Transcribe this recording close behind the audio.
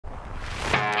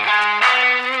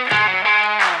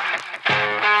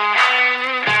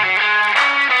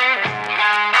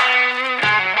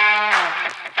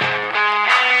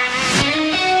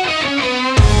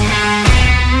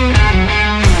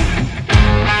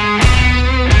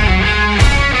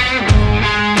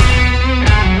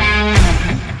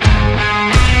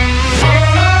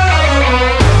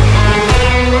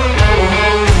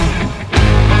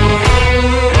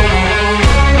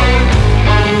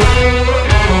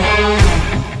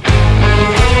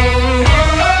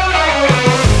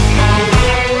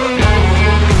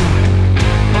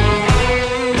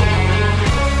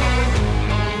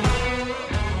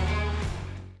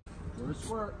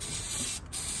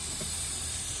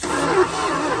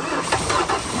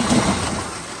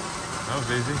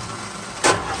easy.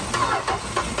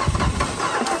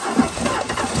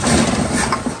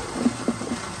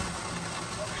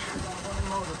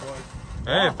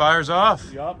 Hey, it fires off.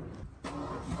 Yup.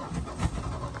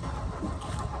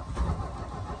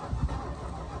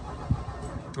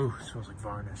 Ooh, it smells like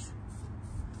varnish.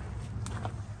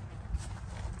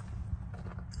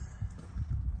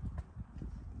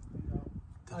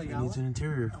 Definitely needs an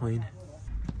interior clean.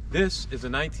 This is a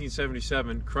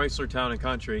 1977 Chrysler Town &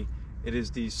 Country. It is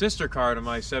the sister car to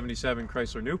my 77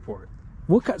 Chrysler Newport.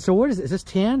 So what is it? Is this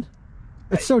tan?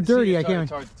 It's so dirty, I can't.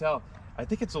 It's hard to tell. I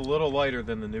think it's a little lighter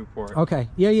than the Newport. Okay.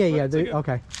 Yeah. Like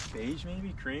okay. Beige,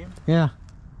 maybe? Cream? Yeah.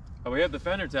 Oh, we have the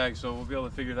fender tag, so we'll be able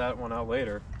to figure that one out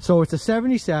later. So it's a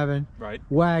 77 right.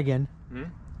 Wagon. Hmm?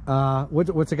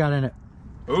 What's it got in it?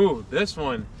 Ooh, this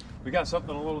one. We got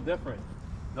something a little different.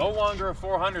 No longer a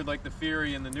 400 like the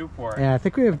Fury and the Newport. Yeah, I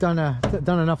think we have done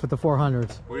enough with the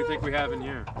 400s. What do you think we have in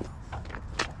here?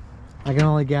 I can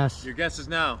only guess. Your guess is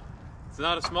now. It's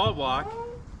not a small block.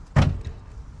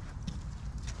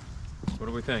 What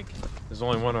do we think? There's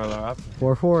only one other option.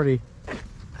 440.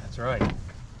 That's right.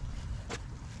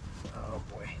 Oh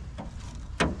boy.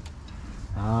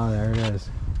 Oh, there it is.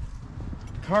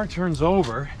 The car turns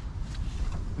over.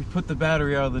 We put the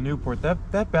battery out of the Newport.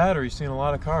 That battery's seen a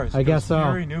lot of cars. I guess so.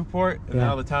 Fury, Newport, and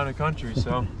now the Town & Country.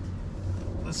 So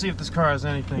let's see if this car has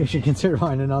anything. You should consider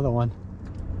buying another one.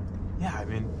 Yeah, I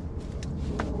mean,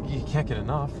 you can't get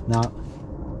enough. No.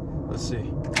 Let's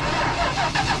see.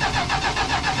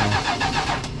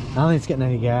 I don't think it's getting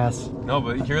any gas. No,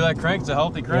 but you hear that crank? It's a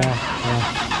healthy crank. Yeah.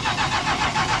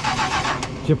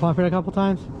 Did you pump it a couple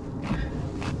times?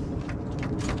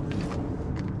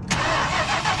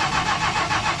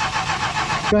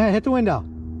 Go ahead, hit the window.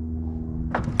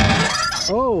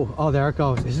 Oh, there it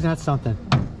goes. Isn't that something?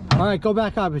 All right, go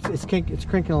back up. It's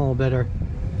cranking a little bit.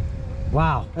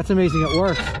 Wow, that's amazing. It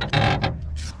works.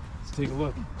 Let's take a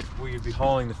look. We could be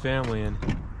hauling the family in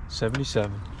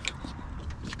 77.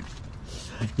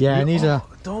 Yeah, it needs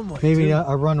maybe too.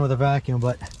 a run with a vacuum,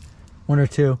 but one or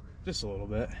two. Just a little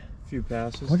bit. A few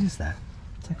passes. What is that?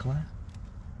 Is that glass?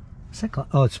 Is that glass?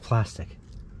 Oh, it's plastic.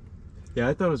 Yeah,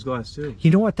 I thought it was glass too.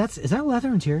 You know what? Is that leather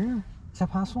interior? Is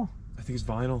that possible? I think it's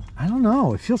vinyl. I don't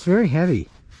know. It feels very heavy.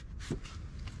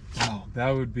 Oh, that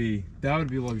would be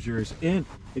luxurious. And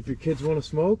if your kids want to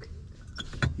smoke,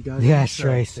 you got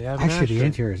ashtrays. Actually, the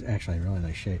interior is actually in really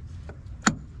nice shape.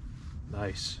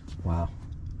 Nice. Wow.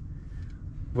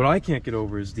 What I can't get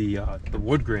over is the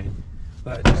wood grain.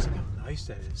 Just how nice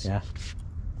that is. Yeah.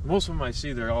 Most of them I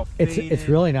see, they're all faded. It's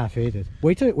really not faded.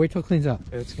 Wait till it cleans up.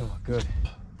 It's gonna look good.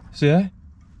 See that?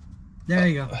 There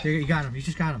you go. You got him. You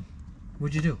just got him.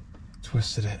 What'd you do?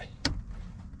 Twisted it.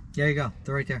 There you go.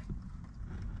 They're right there.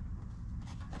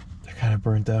 They're kind of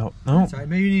burnt out. No. Sorry.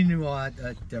 Maybe you need a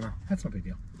new dimmer. That's no big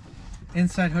deal.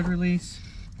 Inside hood release.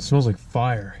 It smells like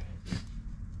fire.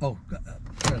 Oh,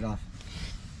 turn it off.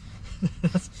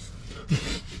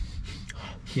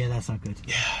 Yeah, that's not good.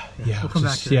 Yeah. We'll come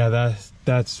back to that. Yeah,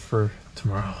 that's for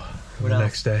tomorrow. For the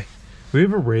next day. We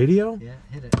have a radio? Yeah,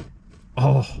 hit it.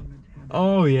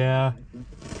 Oh yeah.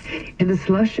 In the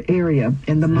slush area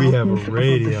in the mountains have a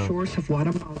radio. above the shores of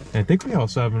Guatemala. And I think we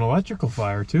also have an electrical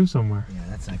fire too somewhere. Yeah,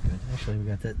 that's not good. Actually, we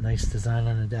got that nice design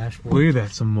on the dashboard. Look at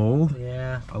that, some mold.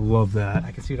 Yeah. I love that.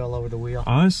 I can see it all over the wheel.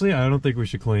 Honestly, I don't think we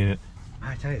should clean it.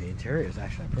 I tell you, the interior is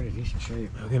actually in pretty decent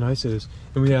shape. Look how nice it is.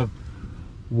 And we have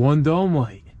one dome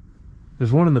light.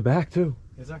 There's one in the back too.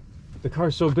 Is there? The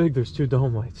car's so big, there's two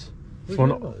dome lights. There's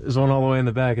one all the way in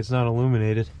the back. It's not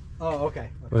illuminated. Oh, okay.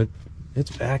 But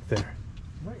it's back there.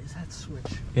 What is that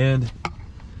switch? And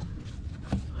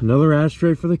another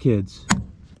ashtray for the kids.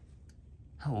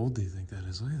 How old do you think that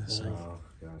is? Look at this thing. Oh,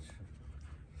 gosh.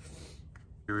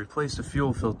 We replaced the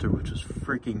fuel filter, which was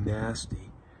freaking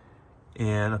nasty.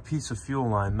 And a piece of fuel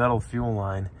line, metal fuel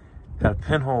line, had a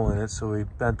pinhole in it, so we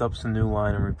bent up some new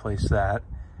line and replaced that.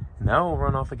 And now we'll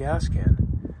run off a gas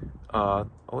can. I'll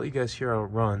let you guys hear how it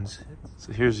runs.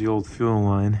 So here's the old fuel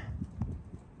line.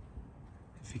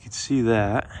 If you could see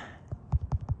that.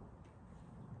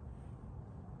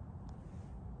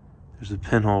 There's a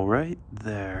pinhole right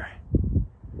there.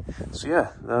 So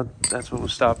yeah, that's what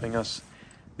was stopping us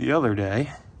the other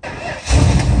day.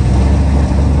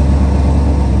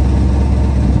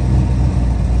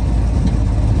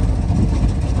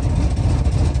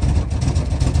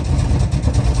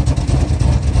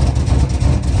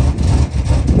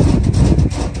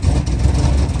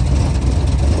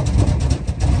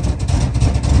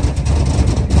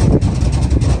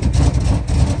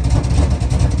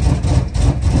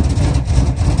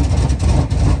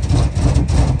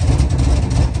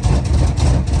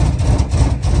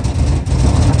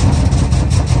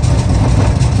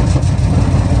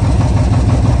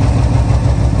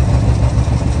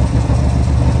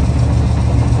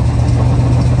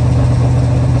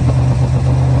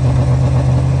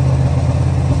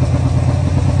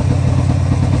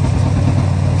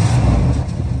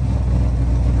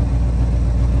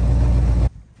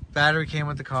 battery came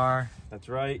with the car. That's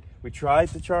right. We tried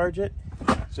to charge it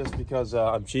just because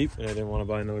I'm cheap and I didn't want to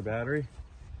buy another battery.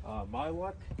 My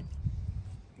luck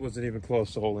wasn't even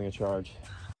close to holding a charge.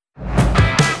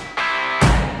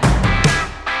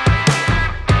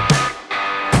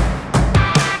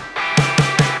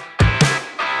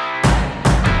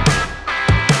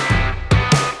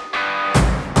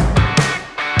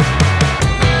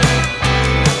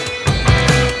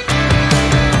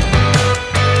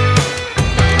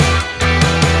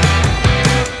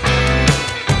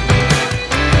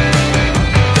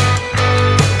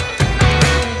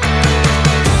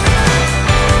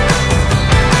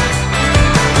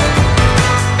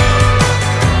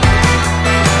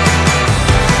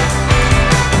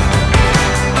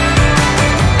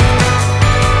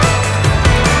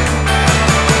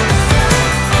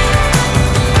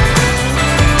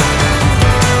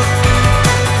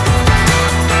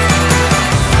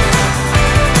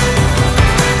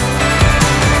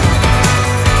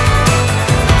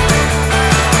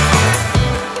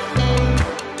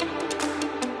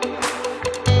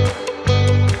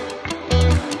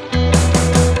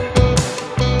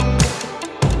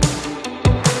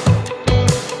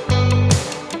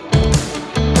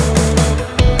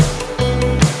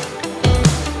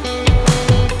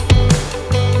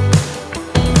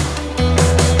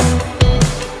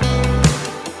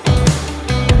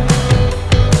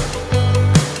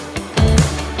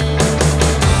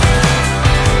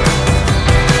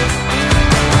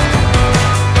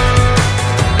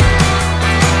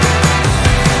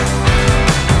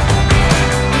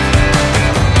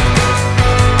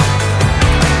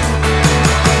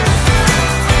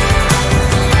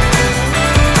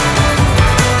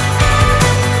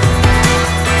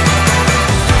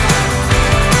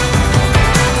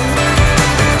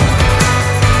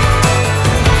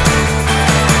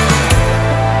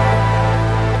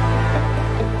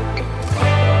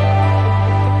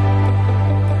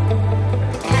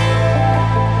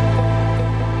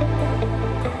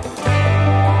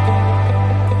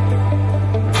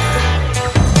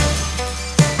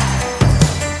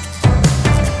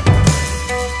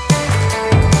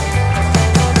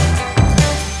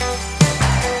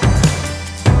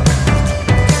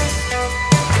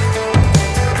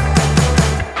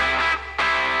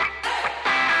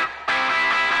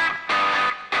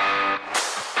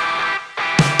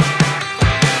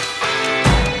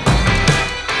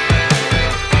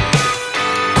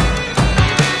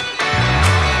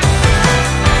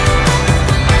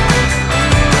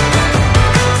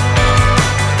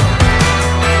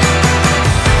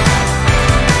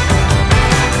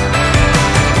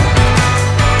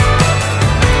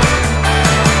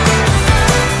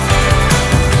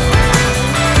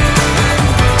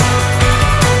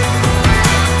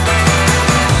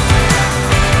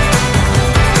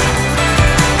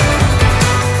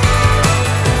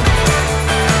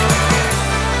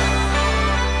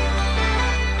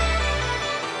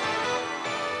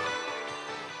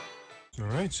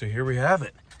 Alright, so here we have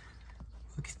it.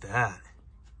 Look at that.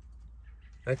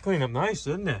 That cleaned up nice,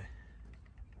 didn't it?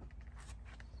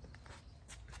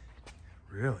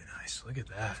 Really nice. Look at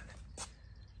that.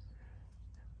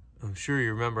 I'm sure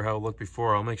you remember how it looked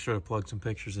before. I'll make sure to plug some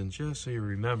pictures in just so you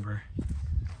remember.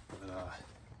 But,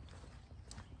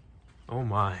 oh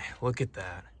my, look at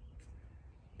that.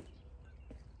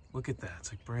 Look at that.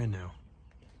 It's like brand new.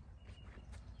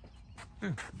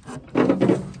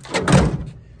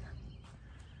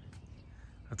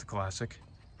 That's a classic.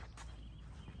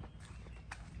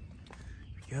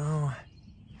 There we go.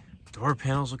 Door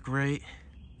panels look great.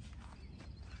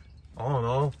 All in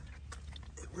all,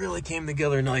 it really came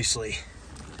together nicely,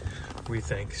 we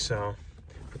think. So,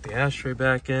 put the ashtray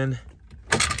back in.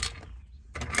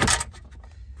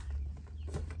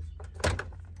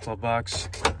 Glove box.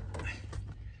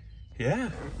 Yeah,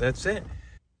 that's it.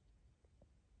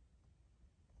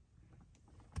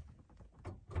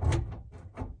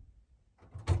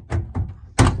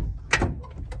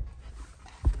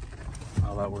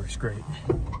 Oh, that works great.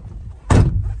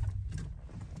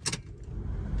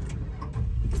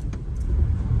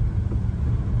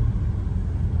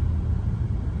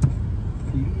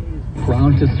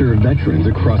 Proud to serve veterans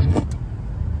across.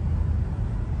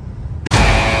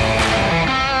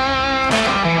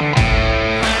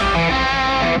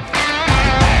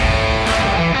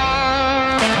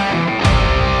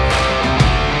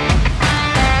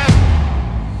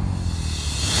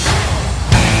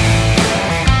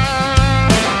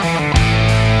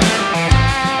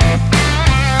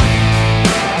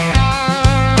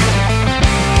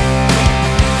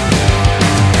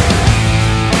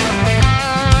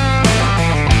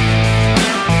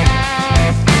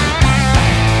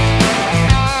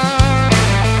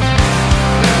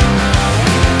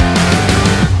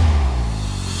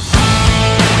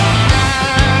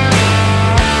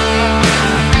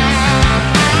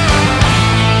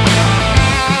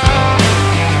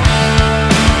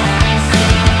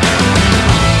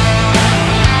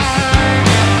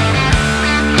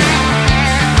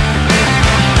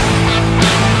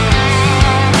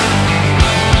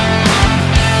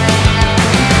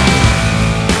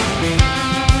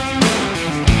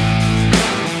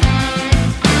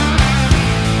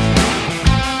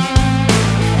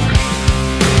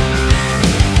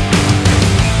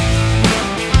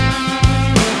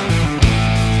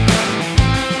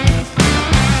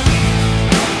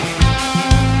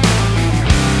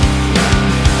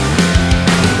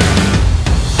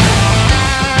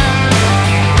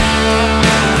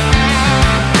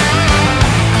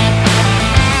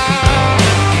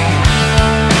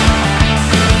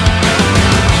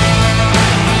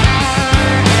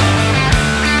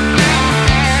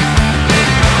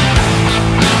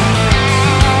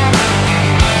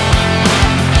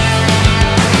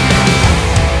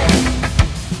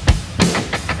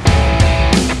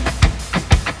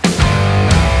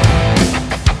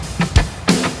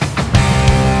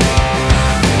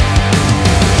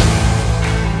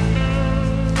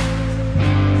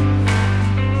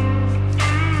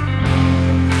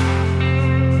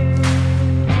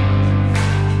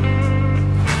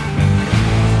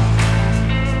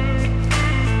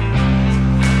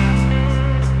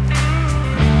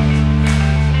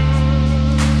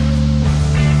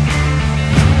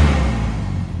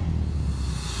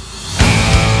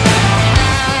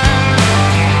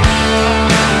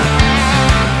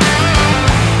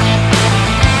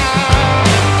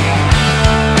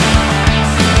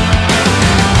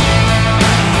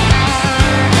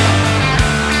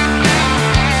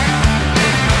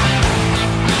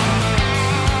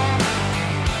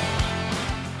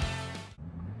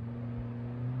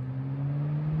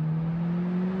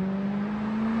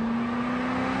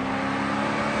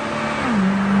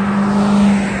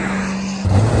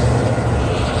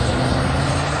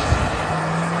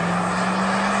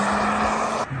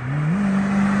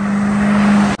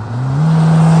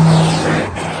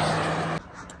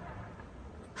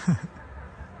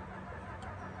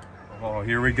 Oh,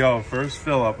 here we go. First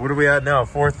fill up. What are we at now?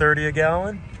 4.30 a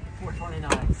gallon?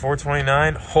 429.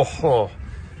 4.29. Ho ho.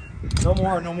 No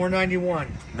more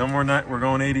 91. No more night. We're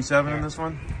going 87 in this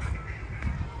one.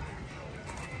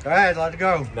 All right, let's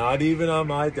go. Not even on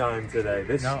my dime today.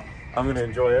 This. No. I'm gonna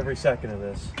enjoy every second of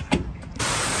this.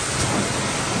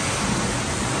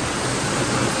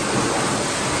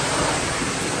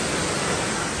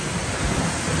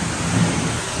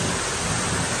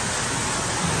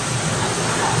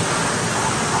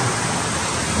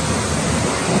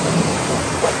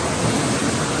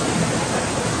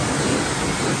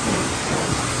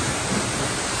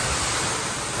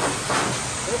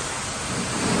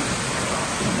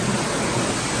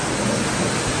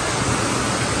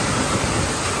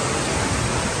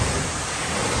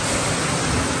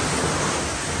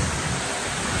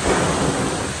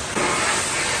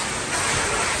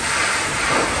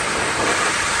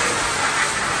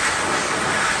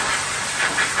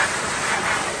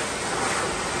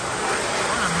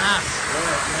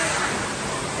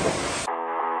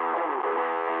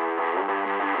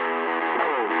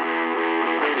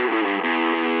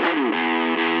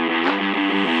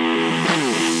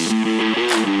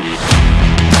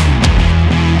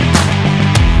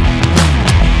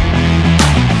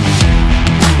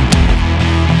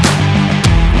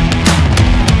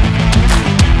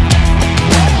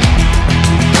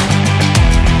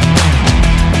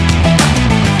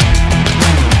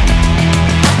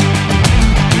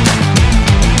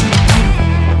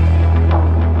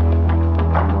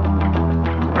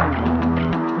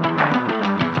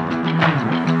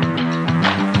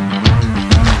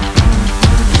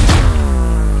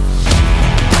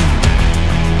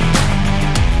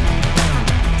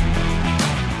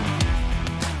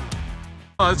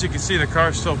 As you can see, the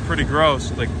car's still pretty gross,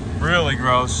 like really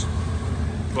gross.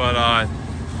 But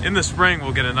in the spring,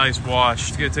 we'll get a nice wash.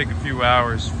 It's gonna take a few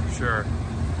hours for sure.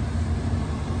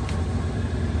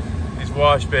 These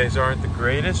wash bays aren't the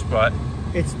greatest, but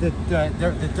It's the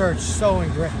dirt's so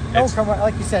ingrained. It'll come out,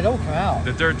 like you said, it'll come out.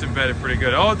 The dirt's embedded pretty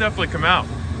good. Oh, it'll definitely come out.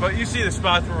 But you see the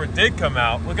spots where it did come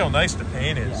out. Look how nice the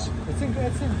paint is. Yeah. It's in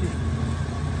deep.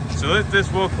 So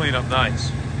this will clean up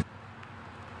nice.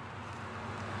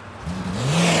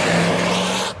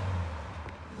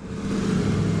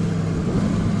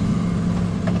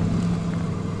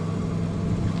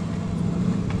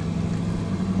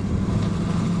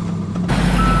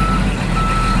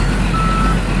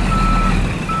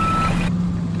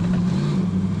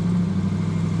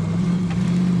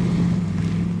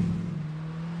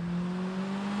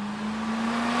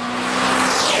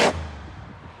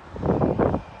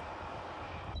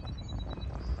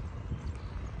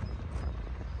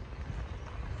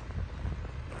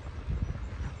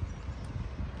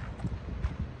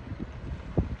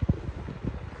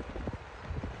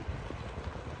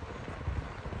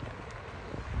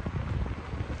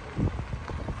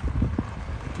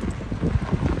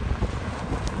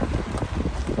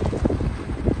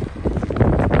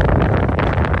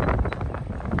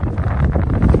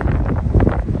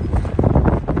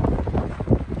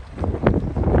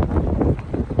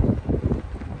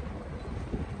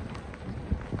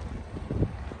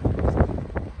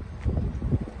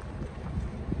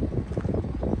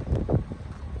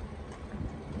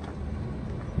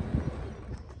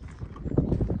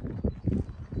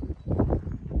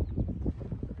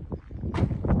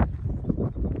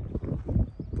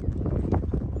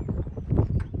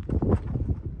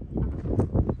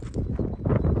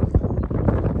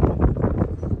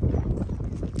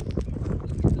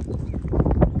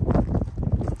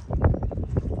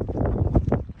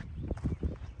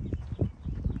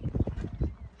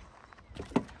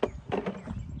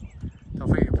 Don't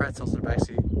forget your pretzels in the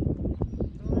backseat.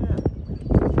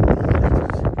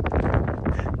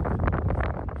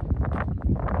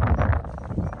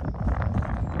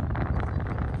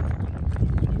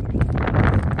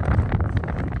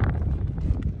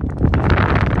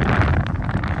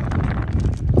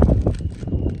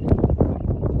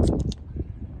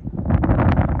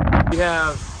 We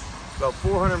have about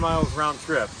 400 miles round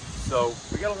trip, so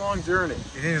we got a long journey. You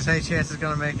think there's any chance it's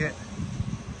gonna make it?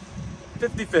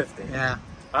 50-50. Yeah.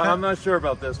 I'm not sure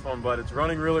about this one, but it's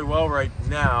running really well right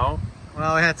now.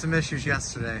 Well, we had some issues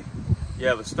yesterday.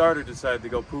 Yeah, the starter decided to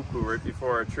go poo-poo right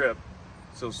before our trip.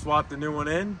 So swapped the new one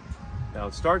in. Now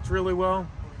it starts really well.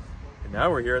 And now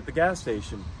we're here at the gas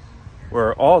station,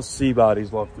 where all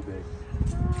C-bodies love to be.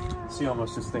 See how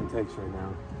much this thing takes right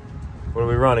now. What are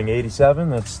we running, 87?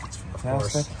 That's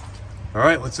fantastic. All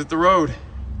right, let's hit the road.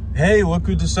 Hey, look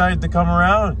who decided to come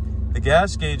around. The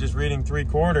gas gauge is reading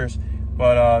 3/4,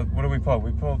 but what do we put?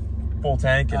 We put full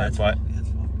tank in it, but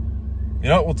You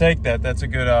know what? We'll take that. That's a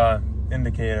good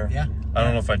indicator. Yeah. I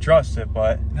don't know if I trust it,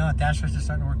 but... No, dash lights are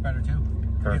starting to work better too.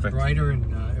 Perfect. It's brighter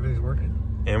and everything's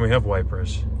working. And we have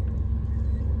wipers.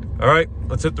 All right,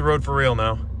 let's hit the road for real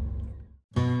now.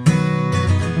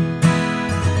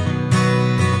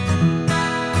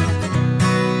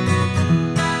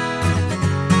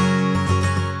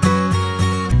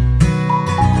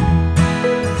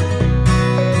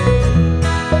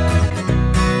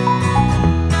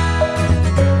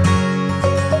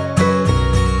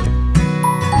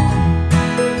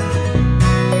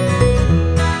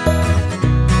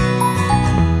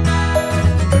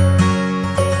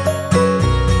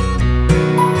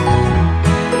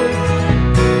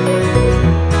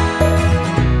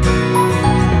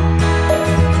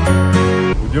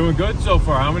 Doing good so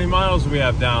far. How many miles do we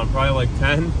have down? Probably like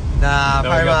 10? Nah, No,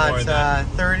 probably about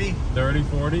 30. 30,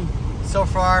 40? So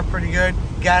far, pretty good.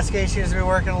 Gas gauge seems to be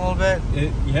working a little bit.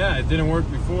 Yeah, it didn't work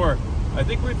before. I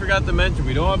think we forgot to mention,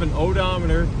 we don't have an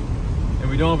odometer and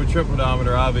we don't have a trip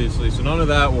odometer, obviously, so none of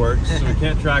that works, so we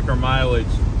can't track our mileage.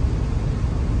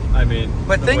 I mean...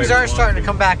 But things are starting to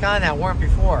come back on that weren't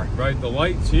before. Right, the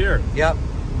light's here. Yep.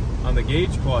 On the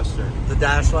gauge cluster. The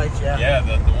dash lights, yeah. Yeah,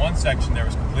 the one section there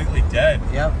was completely dead.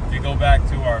 Yep. If you go back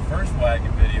to our first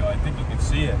wagon video, I think you can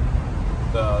see it.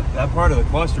 That part of the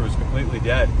cluster was completely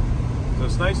dead. So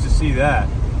it's nice to see that.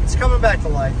 It's coming back to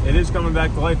life. It is coming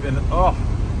back to life, and oh,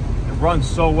 it runs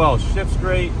so well. Shift's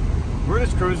great. We're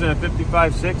just cruising at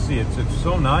 55, 60. It's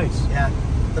so nice. Yeah.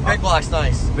 The big block's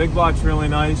nice. The big block's really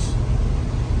nice.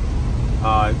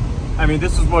 I mean,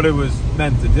 this is what it was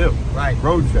meant to do. Right.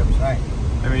 Road trips. Right.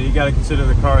 I mean, you got to consider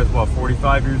the car is, what,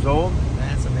 45 years old?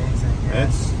 That's amazing. Yeah.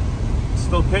 It's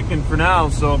still kicking for now,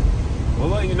 so we'll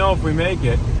let you know if we make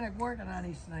it. Working on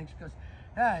these things because,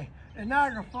 hey, in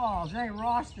Niagara Falls, hey,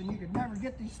 Roston, you could never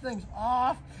get these things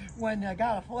off when they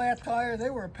got a flat tire.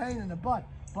 They were a pain in the butt,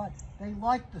 but they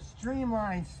like the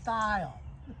streamlined style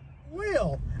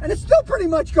wheel, and it still pretty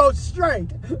much goes straight.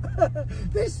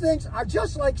 These things are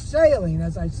just like sailing,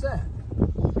 as I said.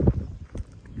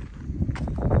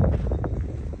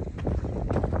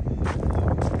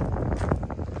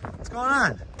 What's going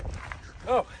on?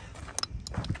 Oh,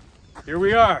 here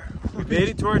we are. We made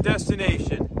it to our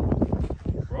destination,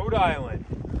 Rhode Island.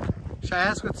 Should I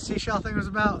ask what the seashell thing was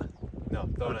about? No,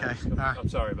 don't Okay. ask. All right. I'm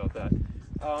sorry about that.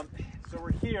 So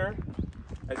we're here,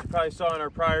 as you probably saw in our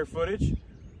prior footage.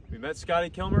 We met Scotty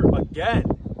Kilmer again,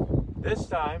 this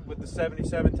time with the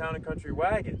 77 Town & Country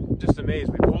wagon. Just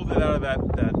amazed. We pulled it out of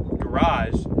that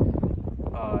garage.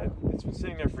 It's been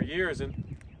sitting there for years,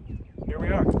 and here we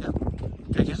are. Yep.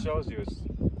 It just shows you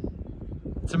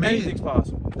It's amazing. anything's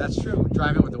possible. That's true.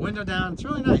 Driving with the window down, it's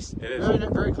really nice. It is. Very,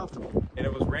 very comfortable. And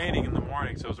it was raining in the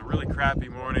morning, so it was a really crappy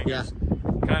morning. Yeah. It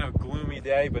was kind of a gloomy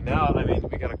day, but now, I mean,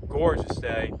 we got a gorgeous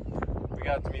day. We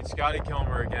got to meet Scotty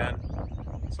Kilmer again.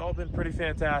 It's all been pretty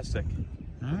fantastic.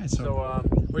 All right, so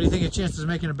what do you think of chances of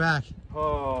making it back?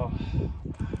 Oh,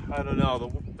 I don't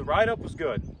know. The ride up was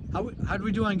good. How did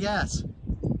we do on gas?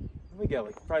 We got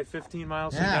like probably 15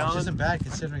 miles a Yeah, gallon. which isn't bad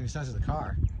considering the size of the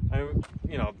car. I mean,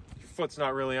 you know, your foot's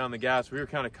not really on the gas. We were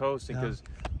kind of coasting because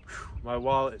my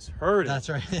wallet is hurting. That's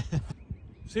right.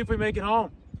 See if we make it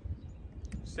home.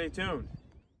 Stay tuned.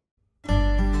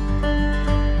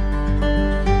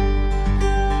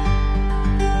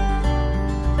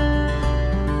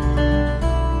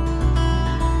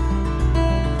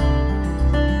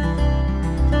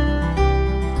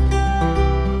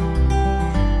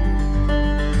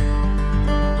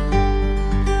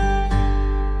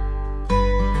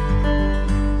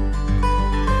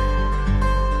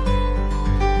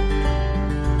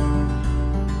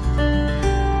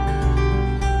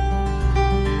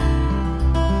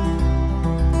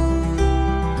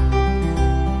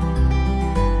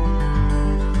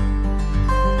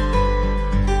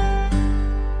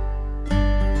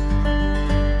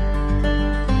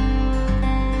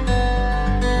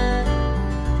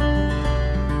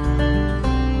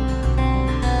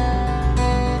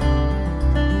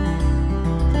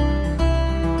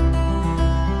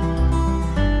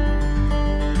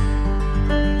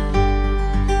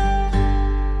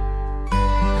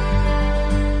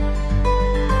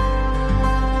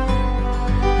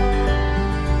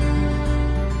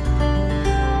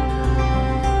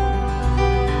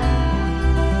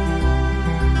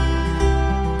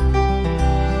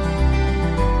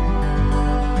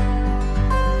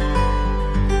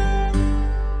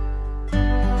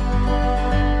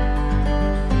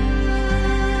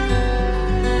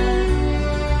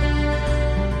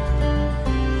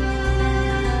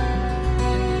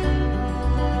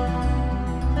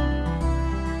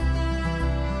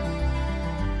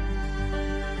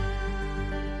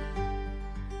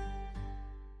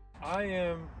 I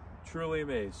am truly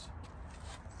amazed.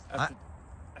 I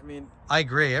mean, I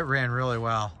agree. It ran really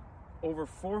well. over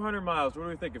 400 miles. What do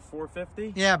we think? At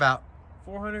 450? Yeah, about.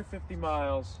 450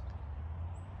 miles.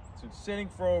 It's been sitting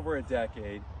for over a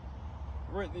decade.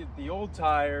 We're at the old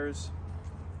tires.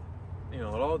 You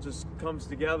know, it all just comes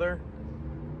together.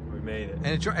 We made it.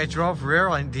 And it drove rear,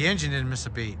 and the engine didn't miss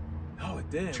a beat. No, it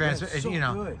didn't. Transmit, so you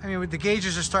know, good. I mean, with the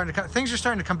gauges are starting to things are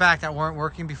starting to come back that weren't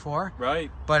working before. Right.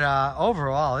 But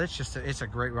overall, it's a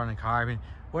great running car. I mean,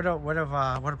 what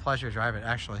a pleasure to drive it.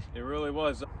 Actually, It really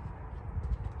was.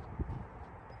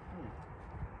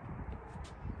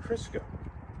 Crisco.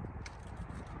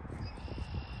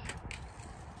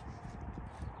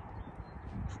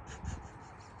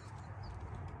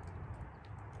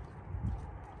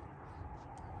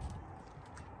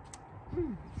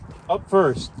 Up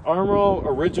first, Armor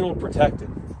Original Protected.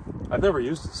 I've never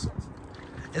used this stuff.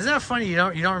 isn't that funny? You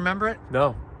don't remember it?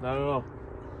 No, not at all.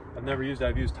 I've never used it.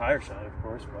 I've used Tire Shine, of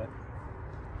course, but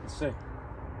let's see.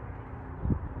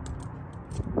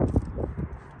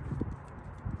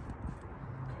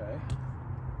 Okay.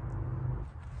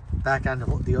 Back on the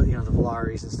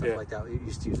Velaris and stuff Yeah. like that. We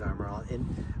used to use Armor All,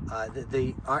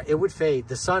 and it would fade.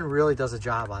 The sun really does a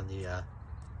job on the.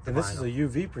 And this is vinyl. a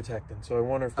UV protectant, so I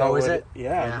wonder if that Oh, would... is it?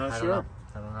 Yeah, I'm not I sure. don't know.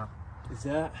 I don't know. Is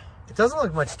that It doesn't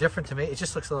look much different to me. It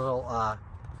just looks a little,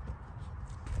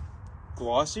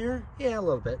 glossier? yeah, a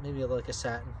little bit. Maybe like a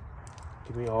satin.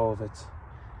 Give me all of it.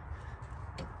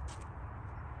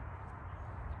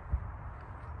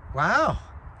 Wow.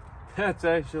 That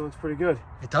actually looks pretty good.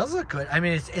 It does look good. I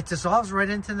mean, it dissolves right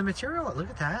into the material. Look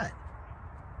at that.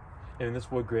 And this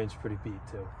wood grain's pretty beat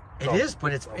too. It is,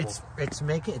 but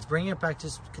it's bringing it back.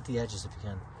 Just look at the edges if you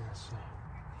can. Let's see.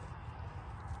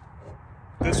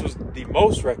 This was the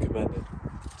most recommended,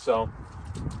 so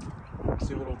let's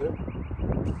see what it'll do.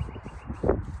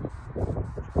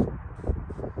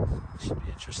 Should be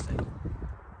interesting.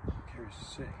 I'm curious to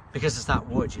see. Because it's not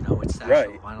wood, you know, it's the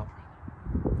actual Right. vinyl.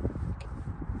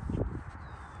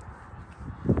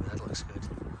 Ooh, that looks good.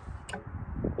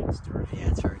 It's dirty. Yeah,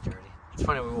 it's very dirty. It's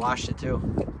funny, we washed it too.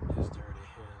 It's dirty.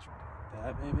 Yeah,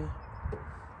 that maybe.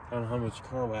 I don't know how much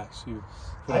car wax you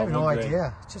put I have on no wood grain.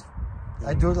 idea. It's just,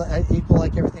 I do it equal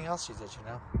like everything else you did, you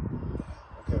know.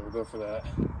 Okay, we'll go for that.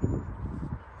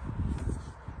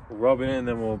 We'll rub it in,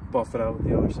 then we'll buff it out with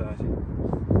the other side.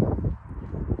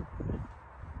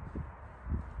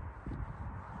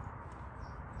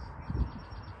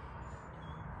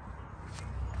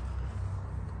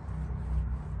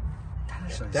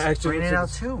 That actually Spraying it out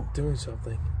looks like too. it's doing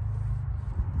something.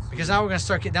 Because now we're gonna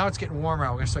start getting. Now it's getting warmer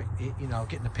out. We're gonna start,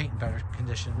 getting the paint in better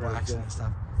condition, Right, waxing and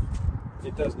stuff.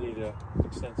 It does need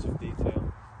extensive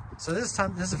detail. So this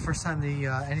is the first time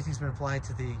anything's been applied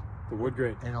to the. The wood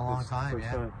grain. In a long This is the time, first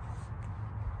yeah. time.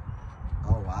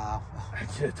 Oh wow.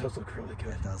 Actually, it does look really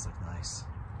good. It does look nice.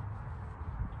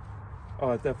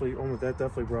 Oh, it definitely. Oh, that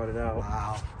definitely brought it out.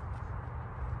 Wow.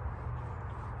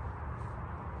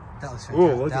 That looks Ooh,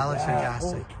 fantastic. look That at looks that.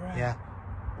 fantastic. Holy crap. Yeah.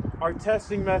 Our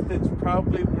testing methods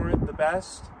probably weren't the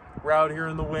best. We're out here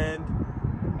in the wind.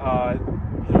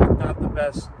 Not the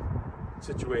best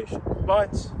situation.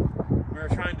 But we were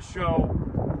trying to show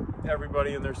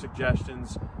everybody and their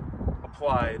suggestions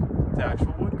applied to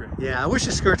actual wood grain. Yeah, I wish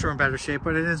the skirts were in better shape,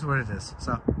 but it is what it is.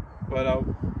 So. But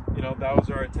that was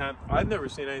our attempt. I've never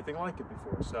seen anything like it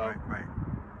before, so Right.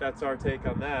 that's our take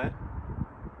on that.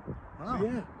 Wow. So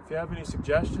yeah, if you have any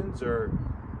suggestions or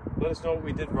let us know what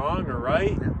we did wrong or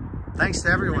right. Yeah. Thanks to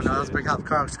everyone. That was a Appreciate big help. The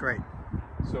car looks great.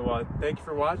 So thank you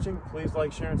for watching. Please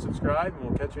like, share, and subscribe, and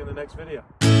we'll catch you in the next video.